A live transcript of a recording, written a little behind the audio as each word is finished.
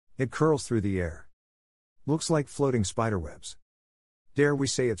It curls through the air. Looks like floating spiderwebs. Dare we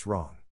say it's wrong?